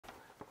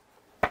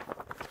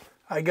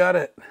I got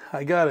it.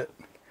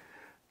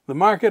 The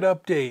market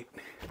update,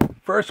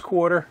 first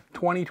quarter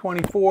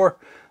 2024.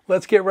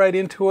 Let's get right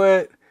into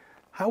it.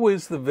 How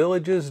is the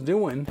Villages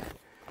doing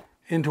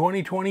in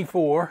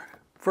 2024?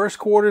 First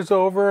quarter's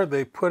over.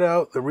 They put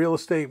out the real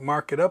estate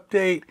market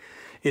update.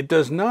 It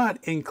does not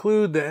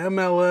include the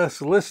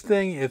MLS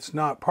listing. It's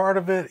not part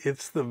of it.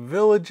 It's the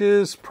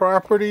Villages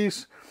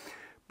properties,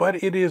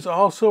 but it is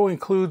also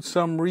includes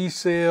some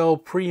resale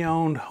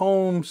pre-owned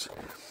homes,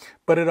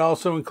 but it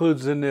also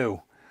includes the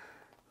new.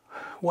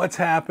 What's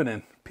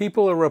happening?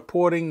 People are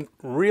reporting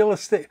real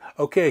estate.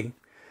 Okay,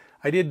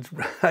 I did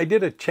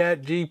a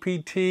chat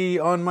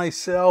GPT on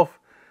myself.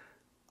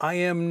 I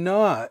am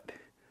not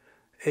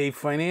a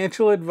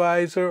financial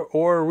advisor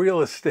or a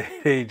real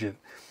estate agent.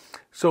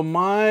 So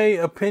my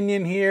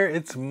opinion here,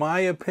 it's my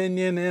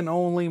opinion and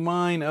only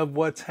mine of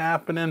what's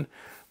happening.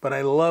 But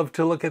I love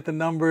to look at the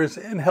numbers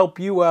and help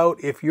you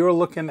out if you're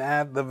looking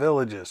at the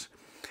Villages.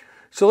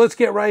 So let's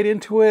get right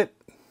into it,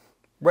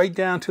 right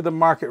down to the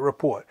market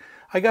report.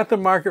 I got the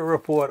market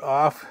report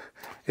off.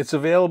 It's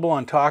available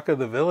on Talk of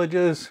the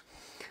Villages.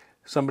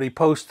 Somebody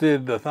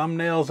posted the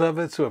thumbnails of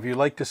it, so if you'd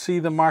like to see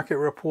the market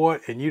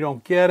report and you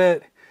don't get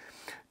it,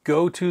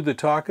 go to the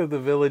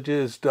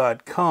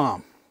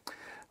talkofthevillages.com.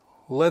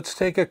 Let's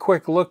take a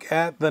quick look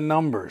at the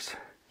numbers.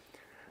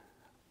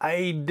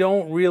 I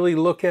don't really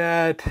look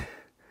at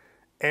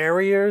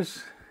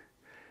areas.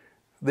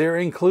 They're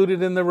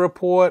included in the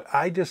report.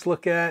 I just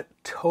look at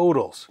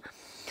totals.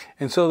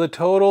 And so the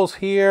totals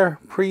here,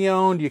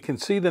 pre-owned, you can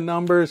see the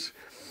numbers.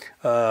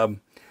 I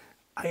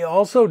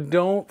also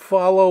don't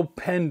follow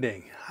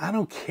pending. I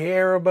don't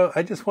care about,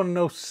 I just want to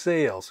know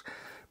sales,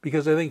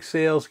 because I think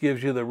sales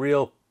gives you the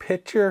real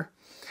picture.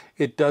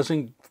 It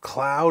doesn't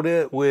cloud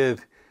it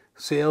with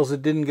sales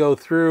that didn't go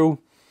through.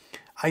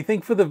 I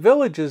think for the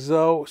Villages,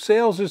 though,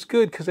 sales is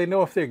good because they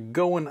know if they're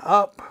going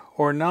up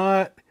or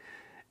not,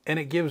 and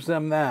it gives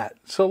them that.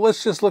 So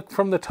let's just look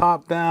from the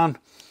top down.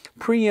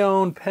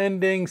 Pre-owned,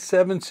 pending,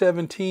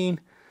 717.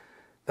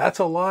 That's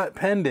a lot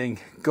pending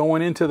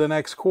going into the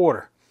next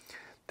quarter.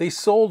 They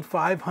sold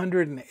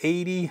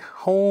 580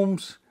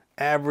 homes.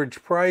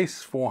 Average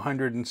price,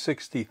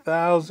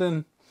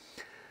 $460,000.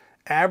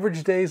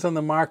 Average days on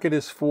the market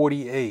is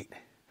 48.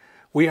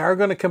 We are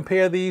going to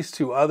compare these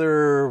to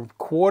other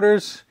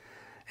quarters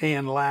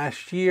and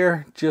last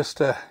year, just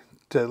to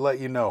let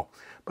you know.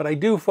 But I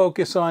do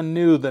focus on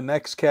new, the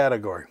next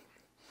category.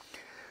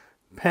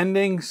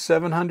 Pending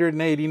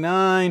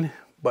 789,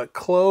 but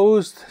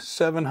closed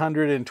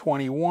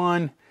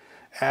 721.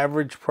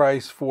 Average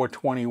price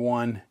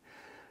 421.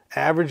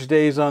 Average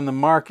days on the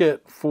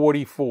market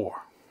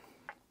 44.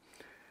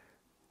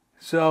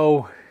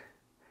 So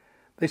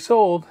they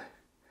sold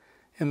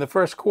in the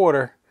first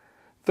quarter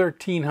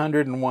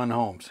 1,301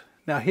 homes.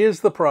 Now here's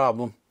the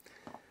problem.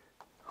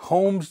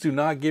 Homes do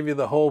not give you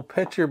the whole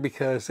picture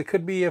because it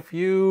could be a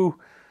few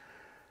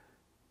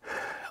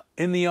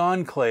in the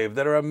enclave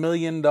that are $1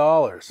 million.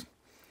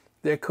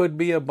 There could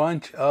be a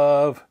bunch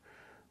of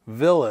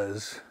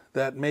villas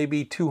that may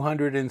be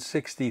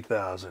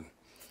 $260,000.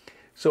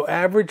 So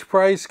average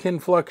price can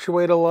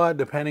fluctuate a lot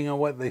depending on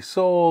what they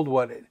sold,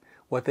 what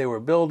they were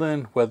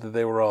building, whether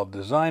they were all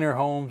designer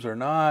homes or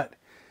not.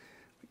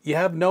 You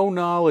have no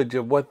knowledge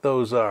of what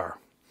those are.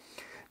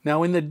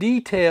 Now in the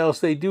details,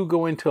 they do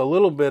go into a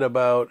little bit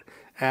about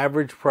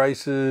average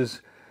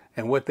prices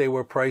and what they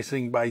were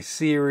pricing by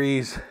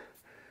series.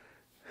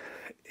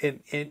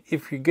 And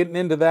if you're getting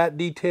into that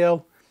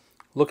detail,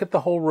 look at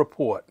the whole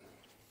report.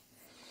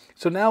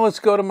 So now let's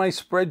go to my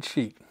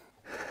spreadsheet.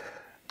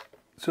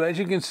 So as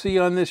you can see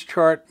on this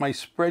chart, my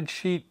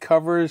spreadsheet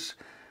covers,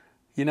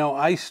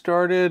 I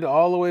started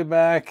all the way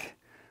back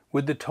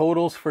with the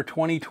totals for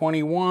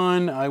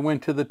 2021. I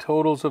went to the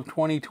totals of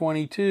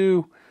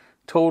 2022,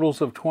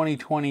 totals of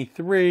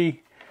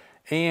 2023,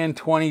 and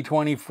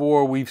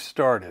 2024 we've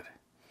started.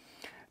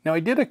 Now I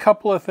did a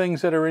couple of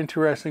things that are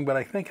interesting, but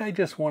I think I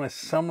just want to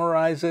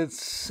summarize it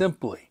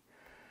simply.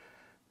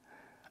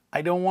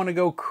 I don't want to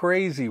go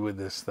crazy with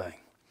this thing.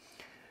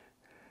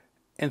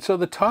 And so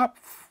the top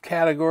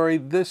category,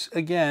 this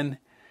again,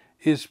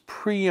 is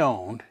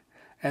pre-owned.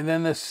 And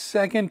then the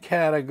second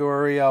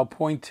category I'll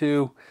point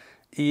to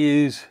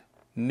is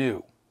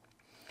new.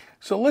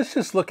 So let's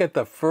just look at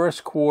the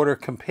first quarter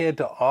compared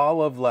to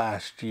all of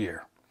last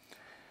year.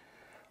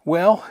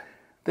 Well,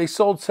 they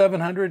sold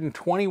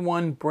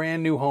 721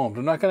 brand new homes.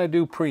 I'm not going to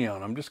do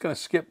pre-owned. I'm just going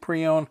to skip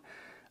pre-owned.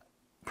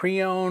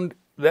 Pre-owned,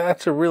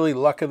 that's a really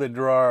luck of the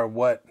draw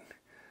of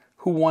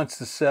who wants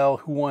to sell,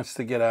 who wants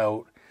to get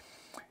out,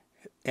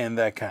 and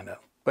that kind of.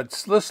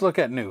 But let's look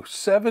at new.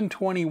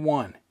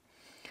 721.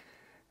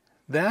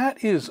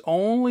 That is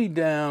only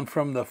down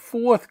from the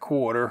fourth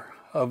quarter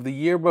of the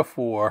year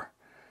before,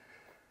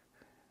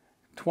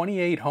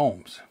 28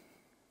 homes.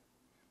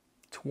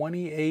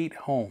 28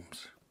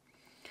 homes.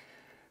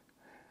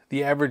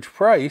 The average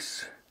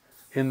price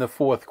in the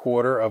fourth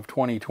quarter of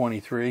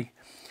 2023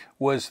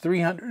 was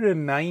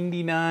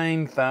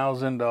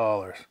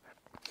 $399,000.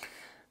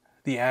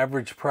 The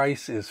average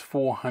price is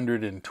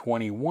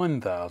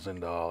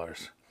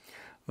 $421,000.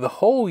 The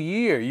whole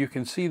year, you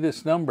can see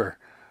this number,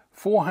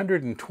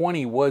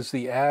 420 was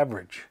the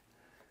average.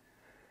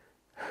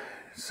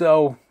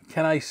 So,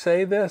 can I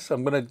say this?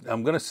 I'm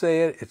gonna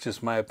say it. It's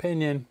just my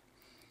opinion.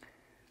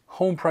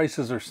 Home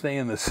prices are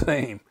staying the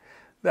same.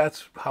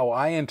 That's how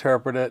I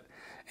interpret it,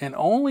 and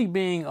only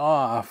being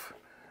off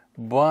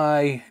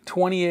by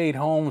 28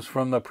 homes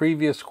from the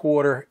previous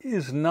quarter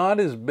is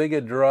not as big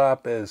a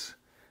drop as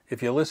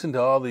if you listen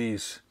to all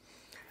these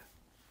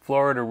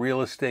Florida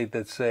real estate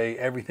that say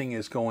everything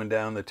is going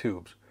down the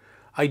tubes.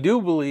 I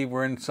do believe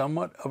we're in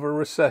somewhat of a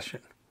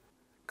recession.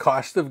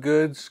 Cost of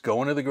goods,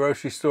 going to the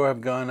grocery store,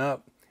 have gone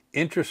up.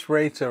 Interest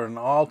rates are an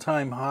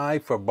all-time high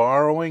for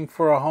borrowing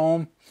for a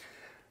home.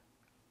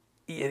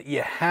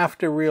 You have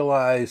to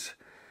realize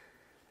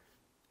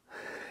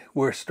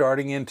we're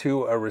starting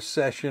into a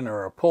recession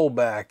or a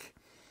pullback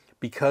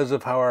because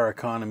of how our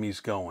economy's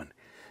going.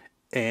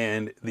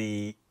 And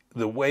the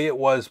way it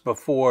was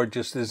before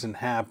just isn't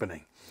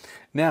happening.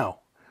 Now,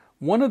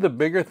 one of the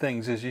bigger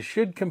things is you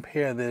should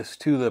compare this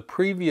to the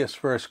previous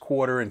first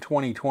quarter in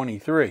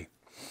 2023.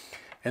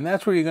 And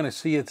that's where you're going to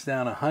see it's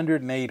down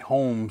 108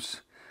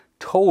 homes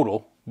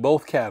total,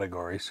 both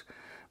categories,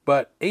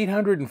 but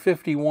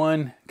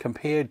 851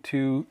 compared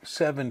to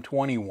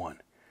 721.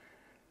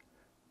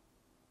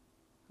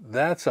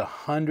 That's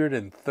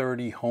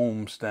 130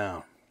 homes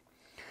down.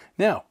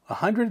 Now,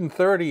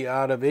 130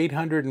 out of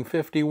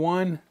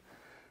 851,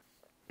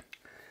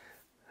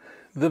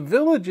 the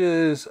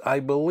Villages, I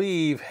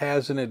believe,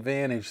 has an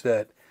advantage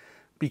that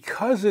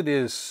because it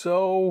is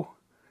so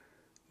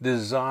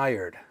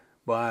desired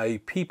by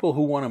people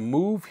who want to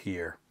move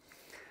here,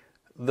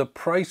 the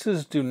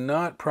prices do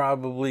not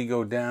probably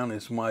go down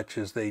as much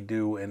as they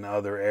do in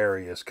other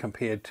areas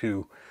compared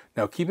to,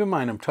 now keep in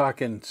mind I'm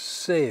talking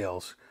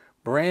sales,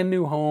 brand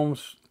new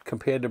homes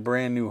compared to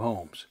brand new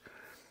homes.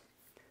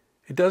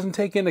 It doesn't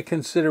take into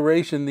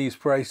consideration these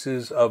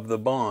prices of the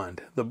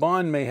bond. The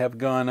bond may have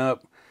gone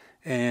up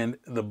and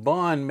the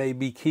bond may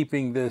be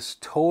keeping this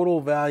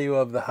total value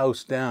of the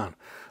house down.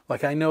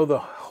 Like I know the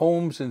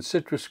homes in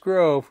Citrus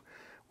Grove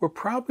were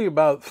probably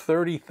about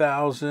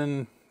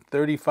 $30,000,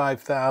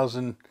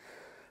 $35,000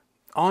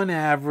 on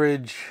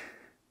average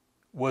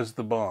was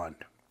the bond.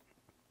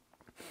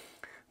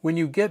 When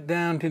you get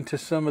down into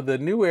some of the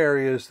new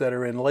areas that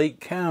are in Lake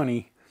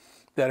County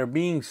that are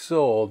being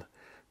sold,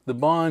 the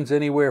bond's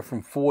anywhere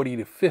from 40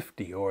 to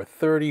 50 or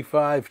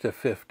 35 to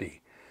 50.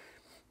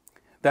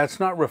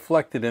 That's not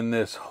reflected in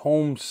this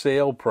home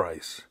sale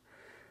price.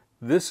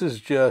 This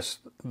is just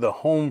the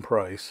home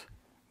price,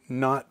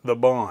 not the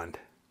bond.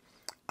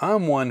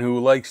 I'm one who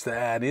likes to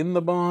add in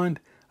the bond.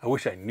 I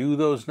wish I knew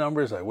those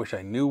numbers. I wish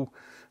I knew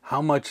how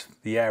much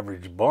the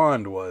average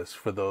bond was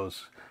for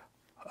those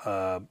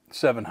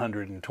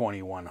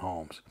 721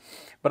 homes,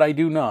 but I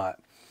do not.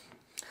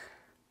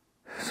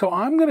 So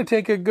I'm going to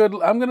take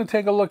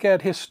a look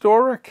at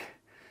historic.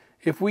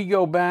 If we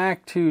go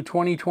back to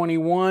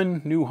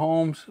 2021, new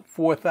homes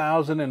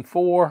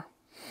 4,004.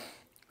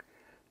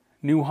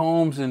 New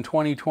homes in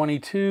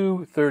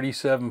 2022,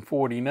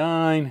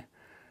 3,749.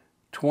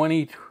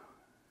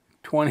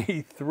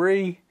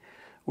 2023,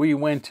 we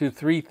went to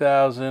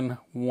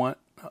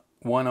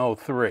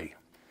 3,103.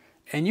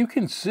 And you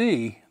can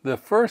see the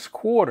first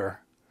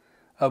quarter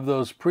of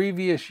those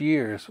previous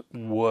years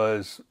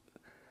was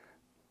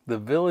the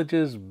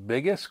Village's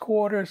biggest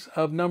quarters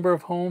of number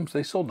of homes.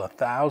 They sold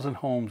 1,000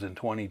 homes in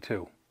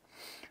 22.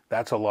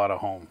 That's a lot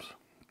of homes.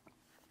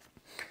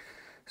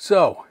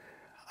 So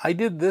I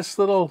did this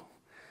little,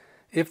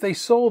 if they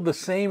sold the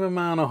same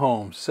amount of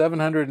homes,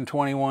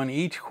 721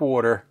 each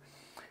quarter,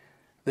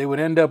 they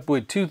would end up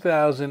with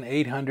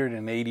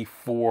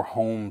 2,884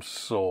 homes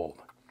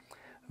sold.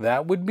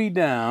 That would be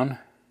down.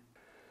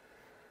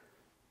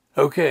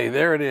 Okay,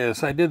 there it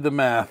is. I did the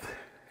math.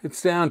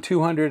 It's down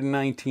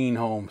 219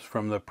 homes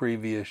from the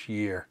previous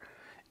year.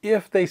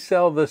 If they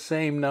sell the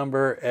same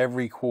number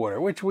every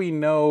quarter, which we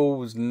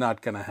know is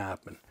not going to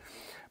happen.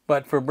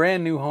 But for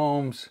brand new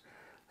homes,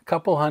 a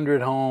couple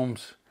hundred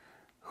homes,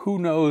 who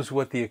knows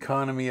what the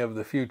economy of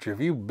the future. If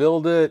you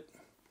build it,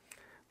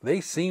 they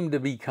seem to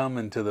be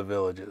coming to the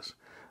Villages.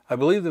 I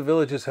believe the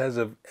Villages has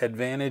an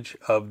advantage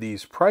of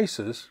these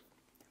prices,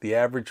 the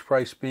average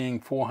price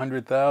being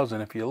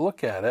 $400,000. If you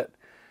look at it,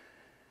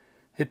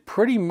 it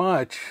pretty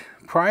much,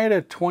 prior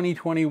to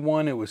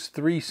 2021, it was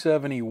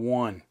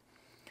 $371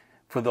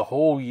 for the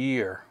whole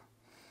year.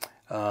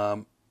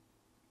 You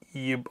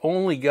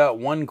only got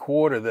one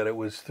quarter that it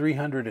was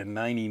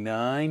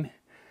 $399,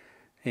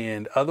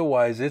 and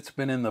otherwise it's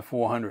been in the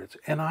 400s.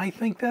 And I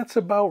think that's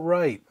about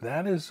right.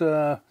 That is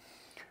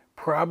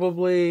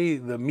probably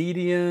the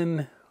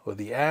median or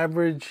the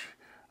average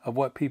of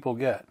what people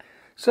get.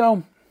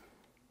 So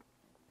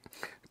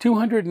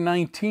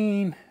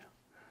 219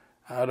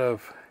 out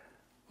of,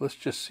 let's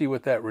just see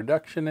what that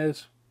reduction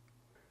is.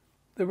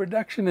 The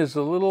reduction is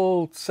a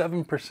little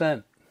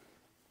 7%.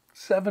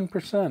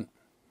 7%.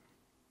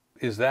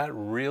 Is that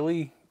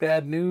really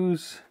bad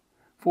news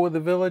for the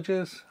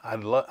Villages?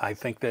 I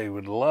think they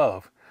would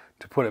love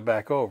to put it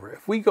back over.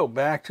 If we go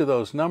back to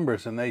those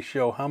numbers and they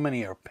show how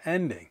many are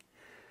pending,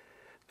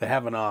 They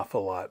have an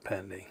awful lot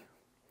pending.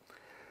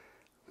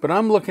 But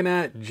I'm looking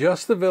at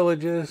just the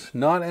Villages,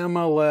 not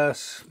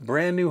MLS,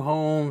 brand new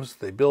homes.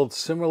 They build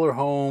similar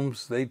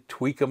homes. They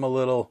tweak them a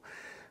little.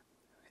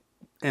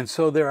 And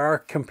so there are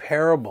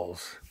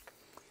comparables.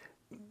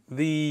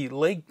 The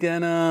Lake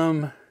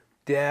Denham,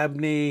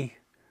 Dabney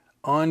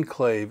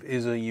enclave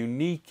is a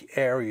unique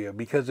area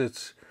because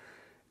it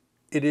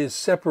is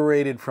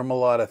separated from a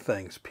lot of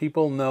things.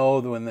 People know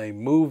that when they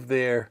move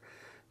there,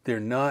 they're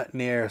not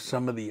near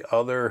some of the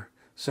other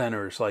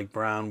centers like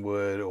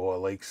Brownwood or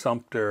Lake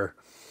Sumter.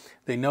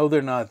 They know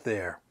they're not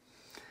there.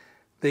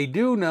 They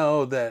do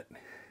know that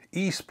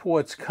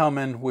Eastport's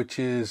coming, which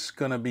is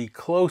going to be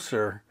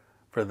closer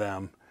for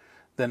them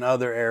than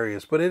other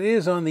areas. But it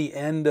is on the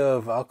end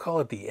of, I'll call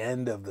it the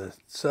end of the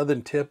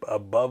southern tip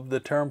above the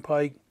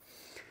turnpike.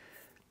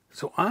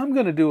 So I'm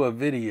going to do a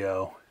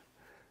video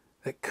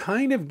that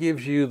kind of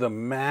gives you the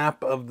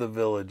map of the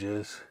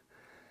Villages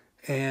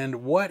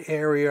and what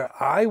area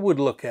I would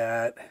look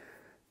at.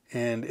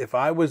 And if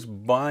I was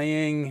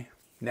buying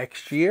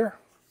next year,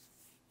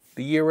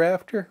 the year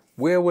after,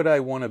 where would I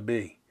want to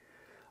be?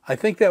 I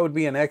think that would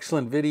be an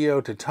excellent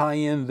video to tie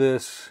in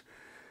this,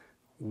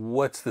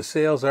 what's the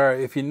sales are.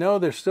 If you know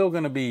they're still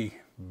going to be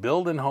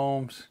building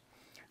homes,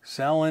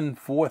 selling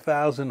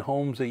 4,000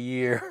 homes a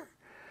year,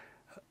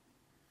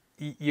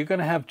 you're going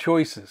to have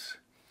choices.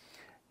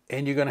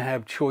 And you're going to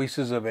have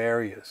choices of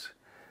areas.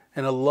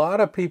 And a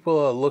lot of people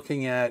are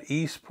looking at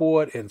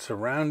Eastport and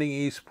surrounding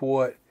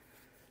Eastport.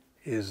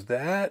 Is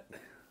that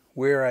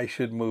where I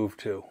should move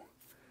to?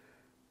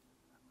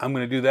 I'm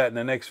going to do that in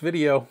the next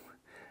video,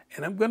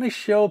 and I'm going to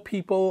show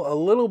people a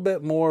little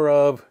bit more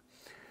of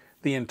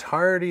the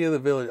entirety of the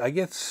village.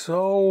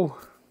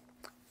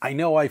 I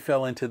know I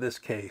fell into this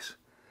case.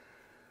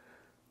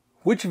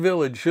 Which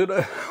village should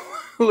I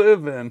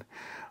live in?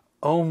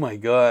 Oh my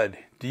God.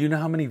 Do you know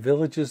how many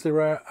villages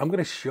there are? I'm going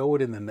to show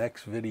it in the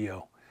next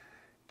video,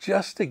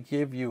 just to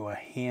give you a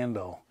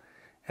handle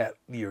at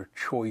your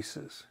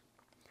choices.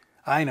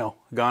 I know,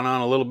 gone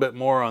on a little bit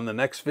more on the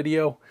next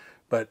video.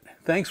 But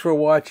thanks for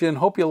watching.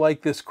 Hope you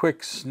like this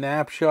quick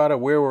snapshot of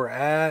where we're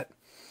at.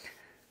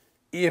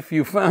 If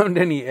you found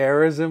any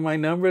errors in my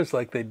numbers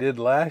like they did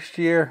last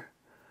year,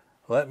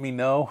 let me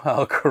know.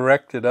 I'll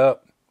correct it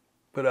up.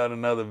 Put out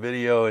another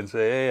video and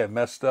say, hey, I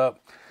messed up.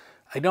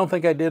 I don't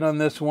think I did on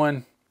this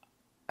one.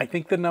 I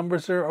think the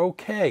numbers are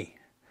okay.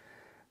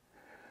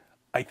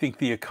 I think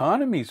the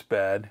economy's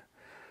bad,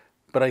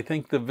 but I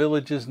think the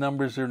Villages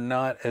numbers are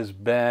not as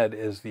bad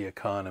as the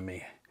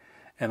economy.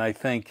 And I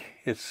think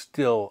it's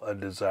still a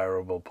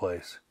desirable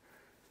place.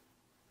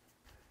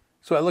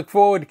 So I look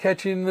forward to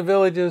catching you in the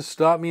Villages.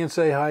 Stop me and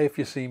say hi if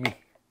you see me.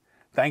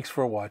 Thanks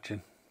for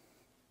watching.